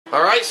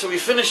Alright, so we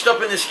finished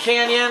up in this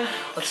canyon.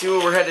 Let's see where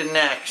we're headed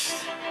next.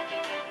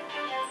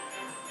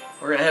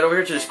 We're gonna head over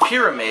here to this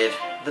pyramid,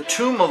 the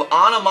tomb of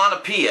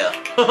Onomatopoeia.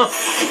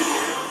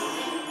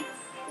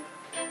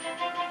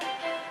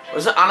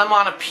 Was it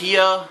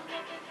onomatopoeia?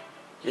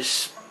 You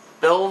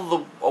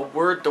spell a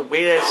word the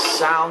way that it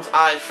sounds.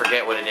 I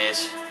forget what it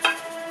is.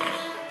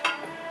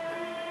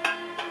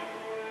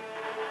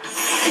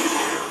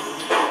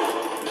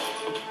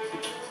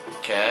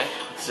 Okay,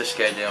 what's this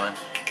guy doing?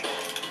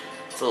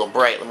 It's a little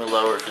bright. Let me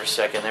lower it for a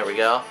second. There we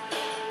go.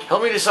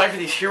 Help me decipher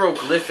these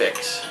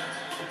hieroglyphics.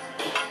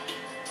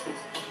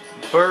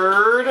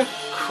 Bird,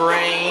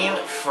 crane,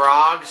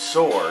 frog,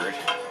 sword.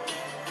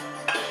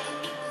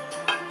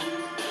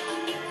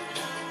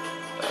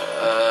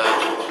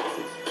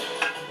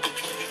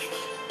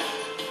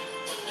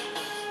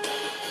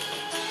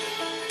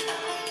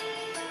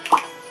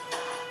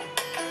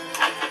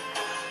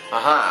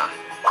 Aha.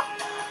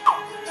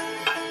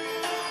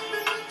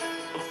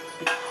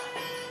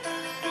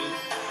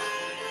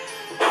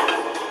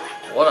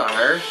 What on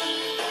earth?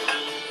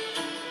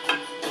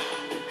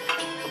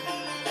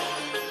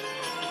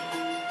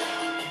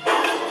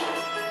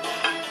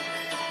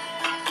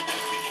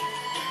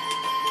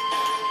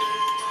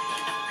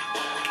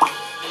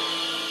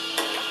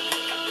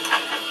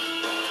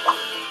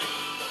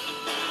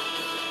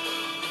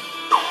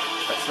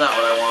 That's not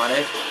what I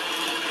wanted.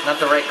 Not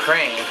the right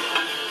crane.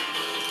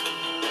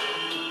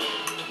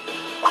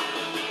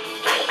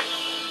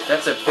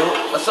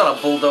 That's not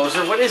a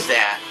bulldozer. What is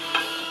that?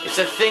 It's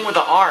a thing with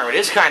the arm. It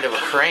is kind of a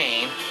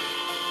crane.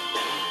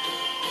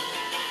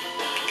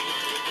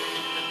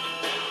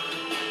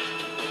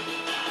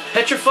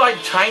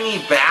 Petrified tiny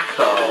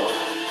backhoe.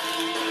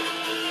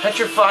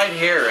 Petrified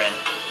heron.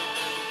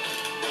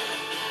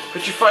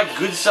 Petrified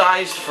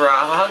good-sized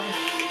frog.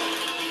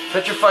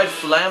 Petrified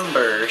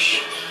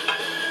flamberge.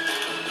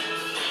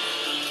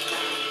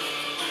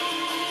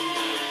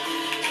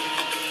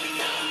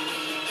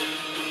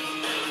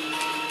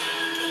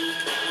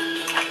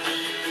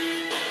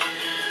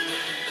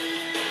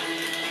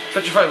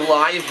 Petrified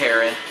live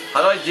heron.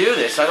 How do I do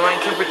this? How do I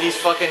interpret these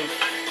fucking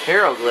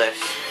hieroglyphs?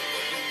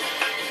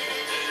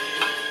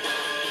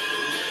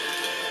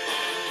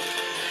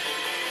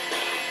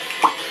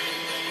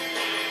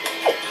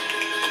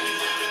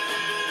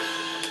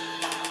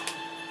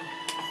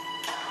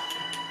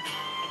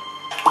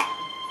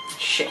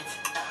 Shit.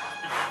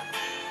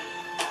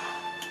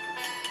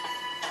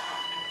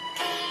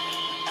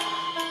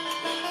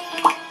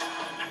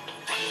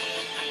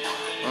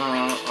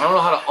 I don't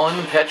know how to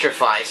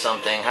unpetrify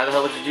something. How the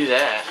hell would you do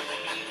that?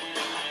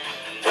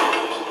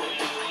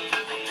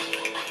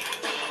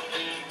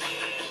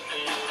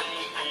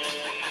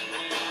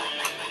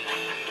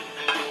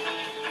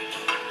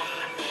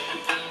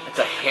 It's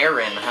a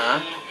heron,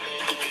 huh?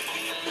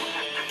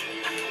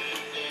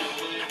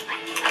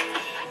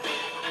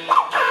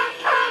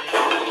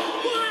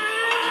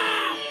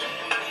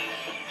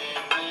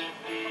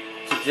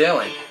 What's he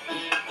doing?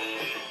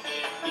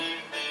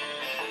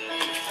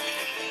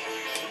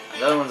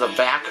 The other one's a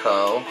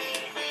backhoe.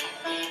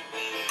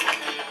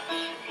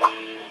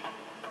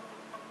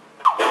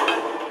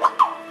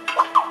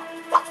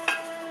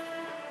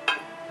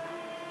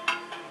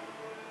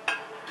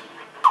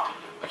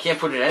 I can't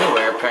put it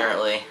anywhere,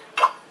 apparently.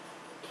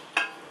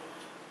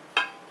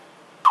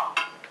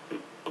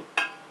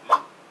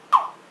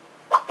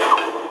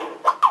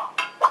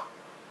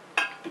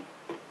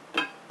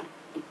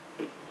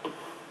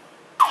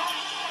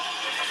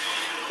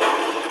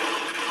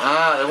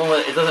 Ah,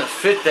 it doesn't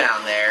fit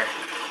down there.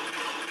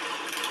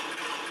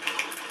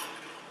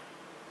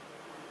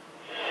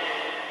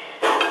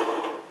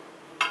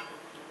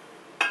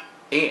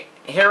 A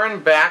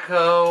heron,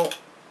 backhoe,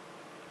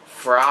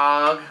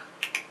 frog,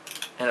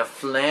 and a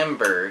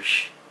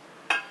flamberge.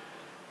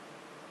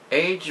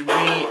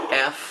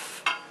 HBFF.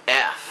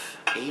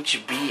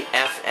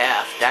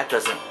 HBFF. That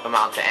doesn't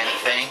amount to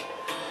anything.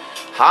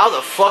 How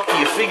the fuck do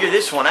you figure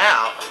this one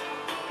out?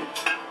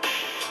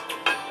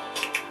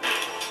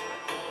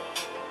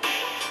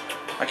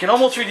 I can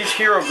almost read these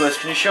hieroglyphs.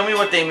 Can you show me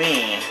what they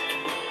mean?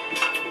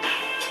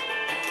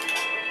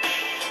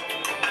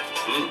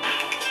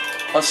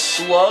 A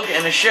slug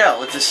and a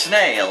shell. It's a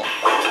snail.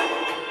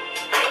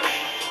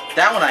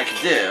 That one I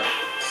could do.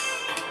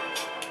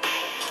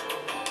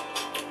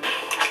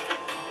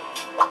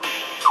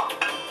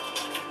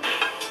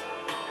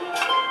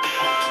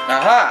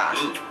 Aha!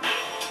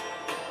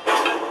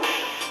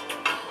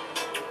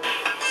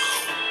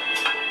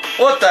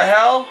 What the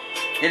hell?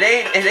 It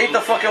ate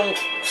the fucking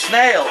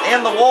snail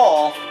and the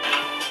wall.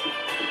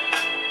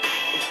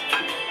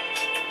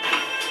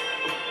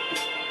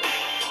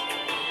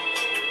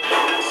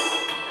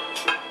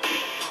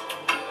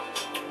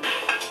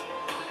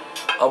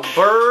 A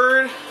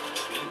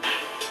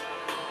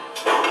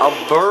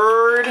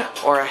bird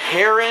or a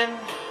heron,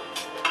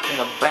 and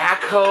a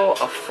backhoe,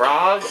 a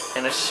frog,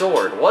 and a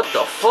sword. What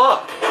the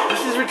fuck?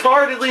 This is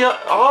retardedly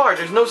hard.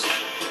 There's no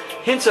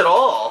hints at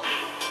all.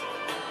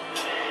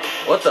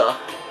 What the?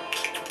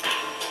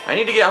 I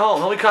need to get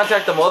home. Let me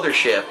contact the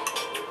mothership.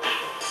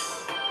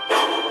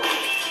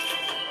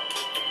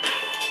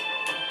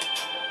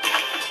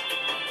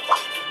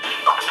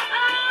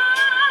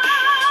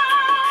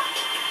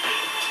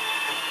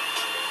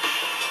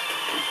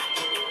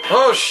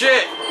 Oh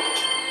shit!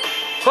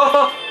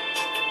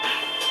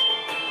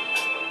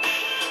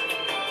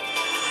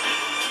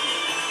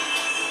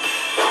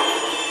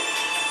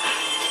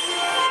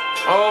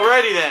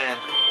 Alrighty then.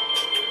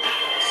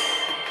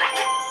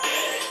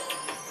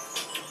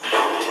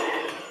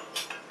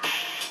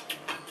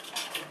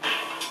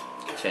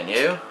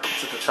 Continue.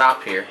 It's at the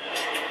top here.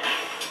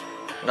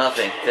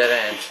 Nothing.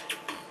 Dead end.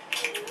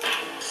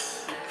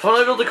 If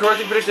I'm able to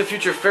correctly predict the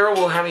future, Pharaoh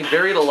will have me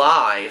buried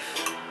alive.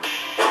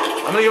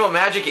 I'm gonna give him a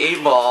magic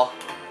 8-ball.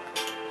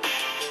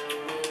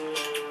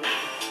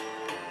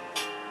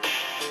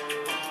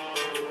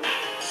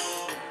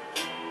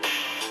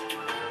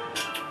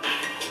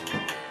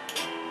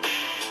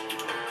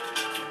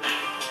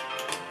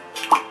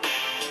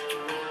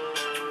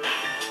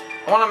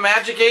 I want a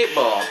magic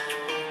 8-ball.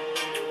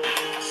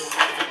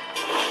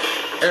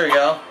 There we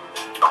go.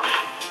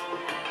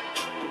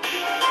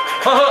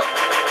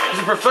 He's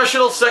a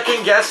professional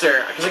second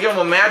guesser because I give him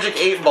a magic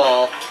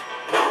 8-ball.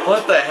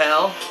 What the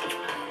hell?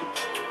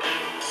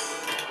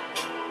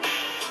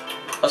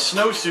 A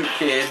snowsuit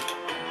kid.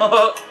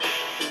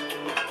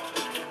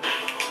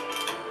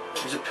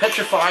 He's a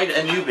petrified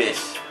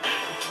Anubis.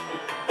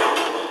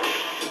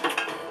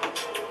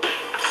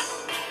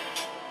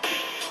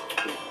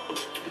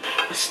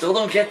 I still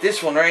don't get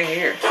this one right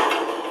here.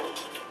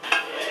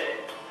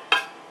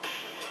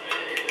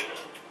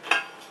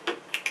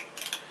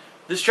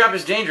 This trap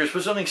is dangerous.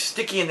 Put something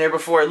sticky in there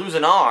before I lose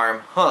an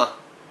arm. Huh.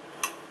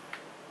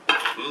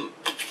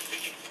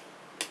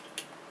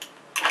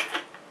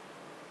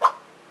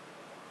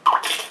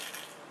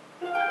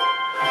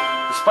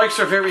 The spikes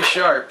are very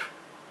sharp.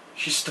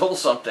 She stole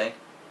something.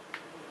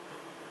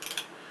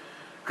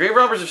 Grave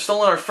robbers have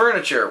stolen our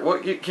furniture.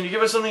 What? Can you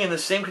give us something in the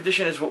same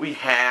condition as what we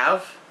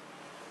have?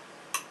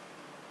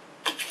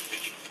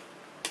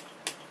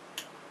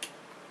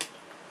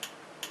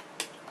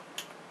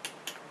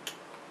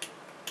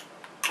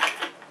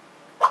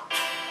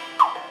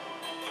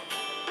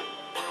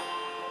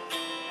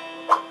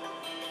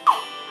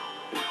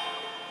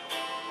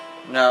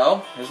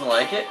 No, doesn't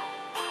like it.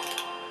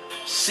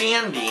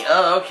 Sandy,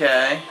 oh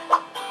okay.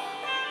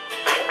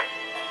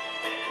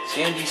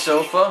 Sandy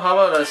sofa, how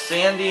about a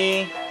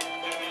sandy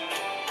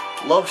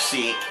love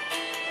seat?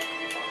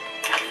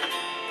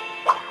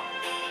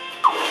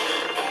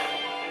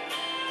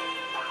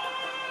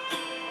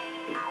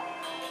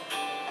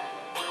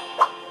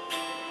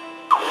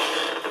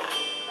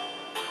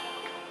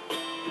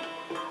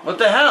 What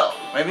the hell?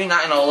 Maybe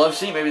not in a love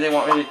seat, maybe they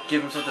want me to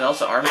give him something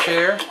else, an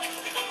armchair?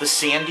 The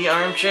sandy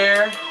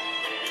armchair.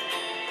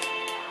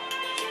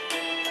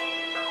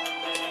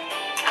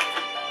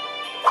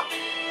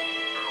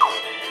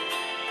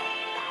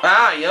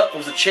 Ah, yep, it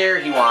was the chair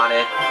he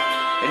wanted.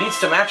 It needs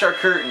to match our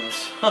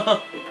curtains.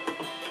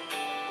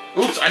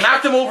 Oops, I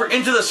knocked him over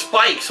into the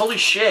spikes. Holy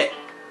shit.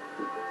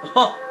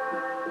 It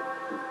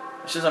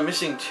says I'm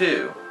missing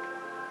 2.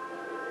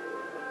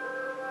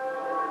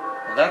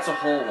 Well, that's a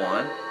whole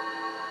one.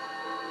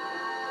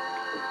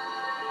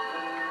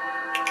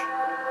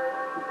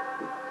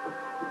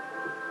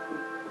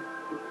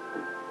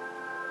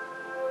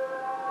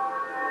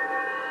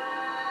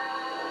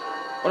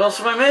 What else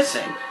am I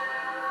missing?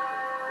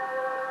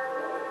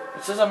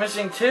 It says I'm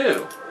missing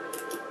 2.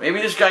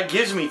 Maybe this guy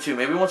gives me 2.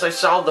 Maybe once I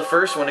solve the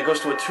first one, it goes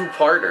to a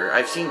 2-parter.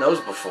 I've seen those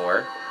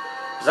before.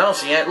 Because I don't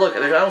see it. Look,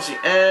 I don't see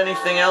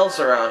anything else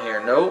around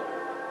here. Nope.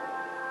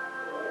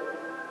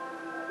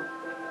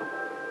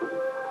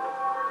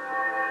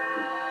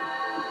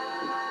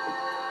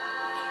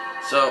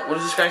 So, what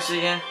does this guy say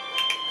again?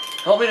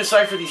 Help me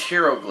decipher these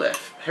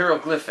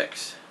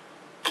hieroglyphics.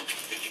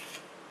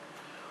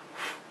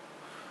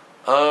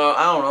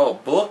 I don't know, a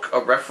book? A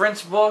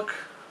reference book?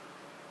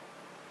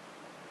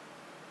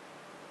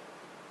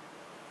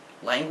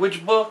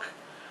 Language book?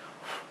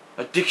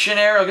 A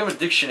dictionary? I'll give him a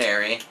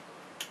dictionary.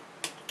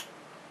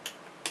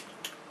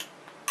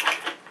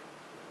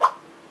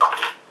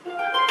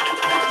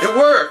 It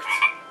worked!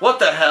 What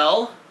the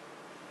hell?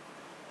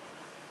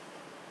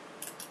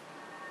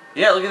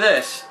 Yeah, look at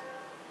this.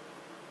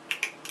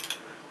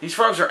 These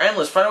frogs are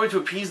endless. Find a way to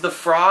appease the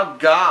frog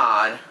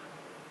god.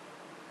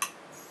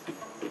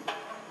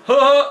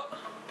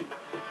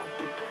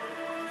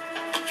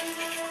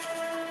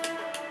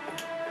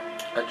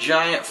 A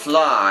giant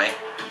fly.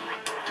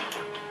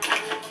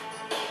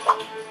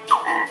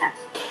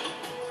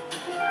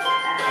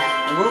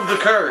 Remove the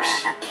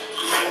curse.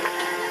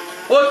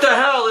 What the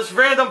hell? This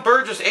random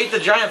bird just ate the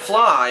giant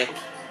fly.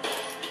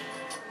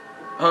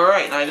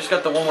 Alright, now I just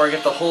got the one where I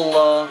get the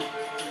whole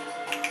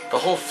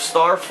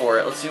star for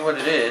it. Let's see what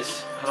it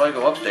is. How do I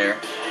go up there?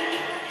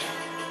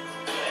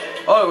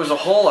 Oh, it was a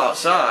hole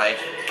outside.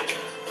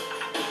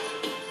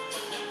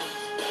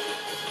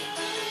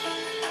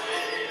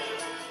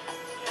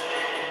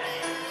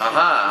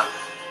 Aha!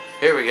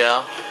 Here we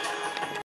go.